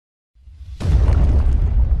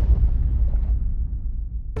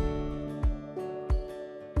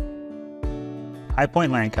High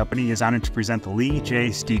Point Land Company is honored to present the Lee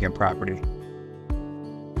J. Stean property.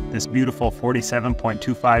 This beautiful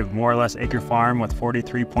 47.25 more or less acre farm with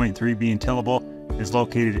 43.3 being tillable is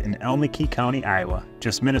located in Allamakee County, Iowa,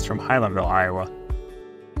 just minutes from Highlandville, Iowa.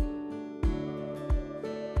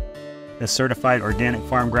 This certified organic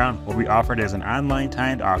farm ground will be offered as an online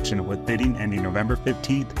timed auction with bidding ending November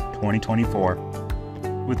 15, 2024.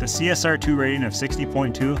 With a CSR2 rating of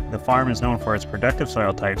 60.2, the farm is known for its productive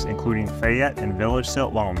soil types including Fayette and Village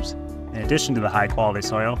Silt Loams. In addition to the high-quality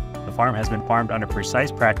soil, the farm has been farmed under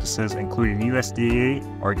precise practices including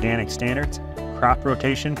USDA organic standards, crop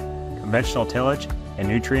rotation, conventional tillage, and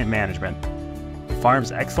nutrient management. The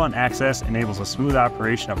farm's excellent access enables a smooth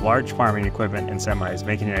operation of large farming equipment and semis,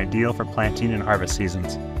 making it ideal for planting and harvest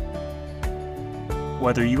seasons.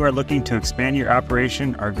 Whether you are looking to expand your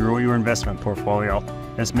operation or grow your investment portfolio,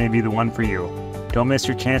 this may be the one for you. Don't miss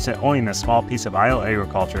your chance at owning this small piece of Iowa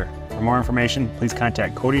agriculture. For more information, please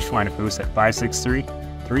contact Cody Schweinefuss at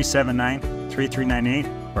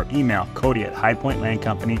 563-379-3398 or email Cody at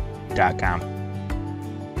highpointlandcompany.com.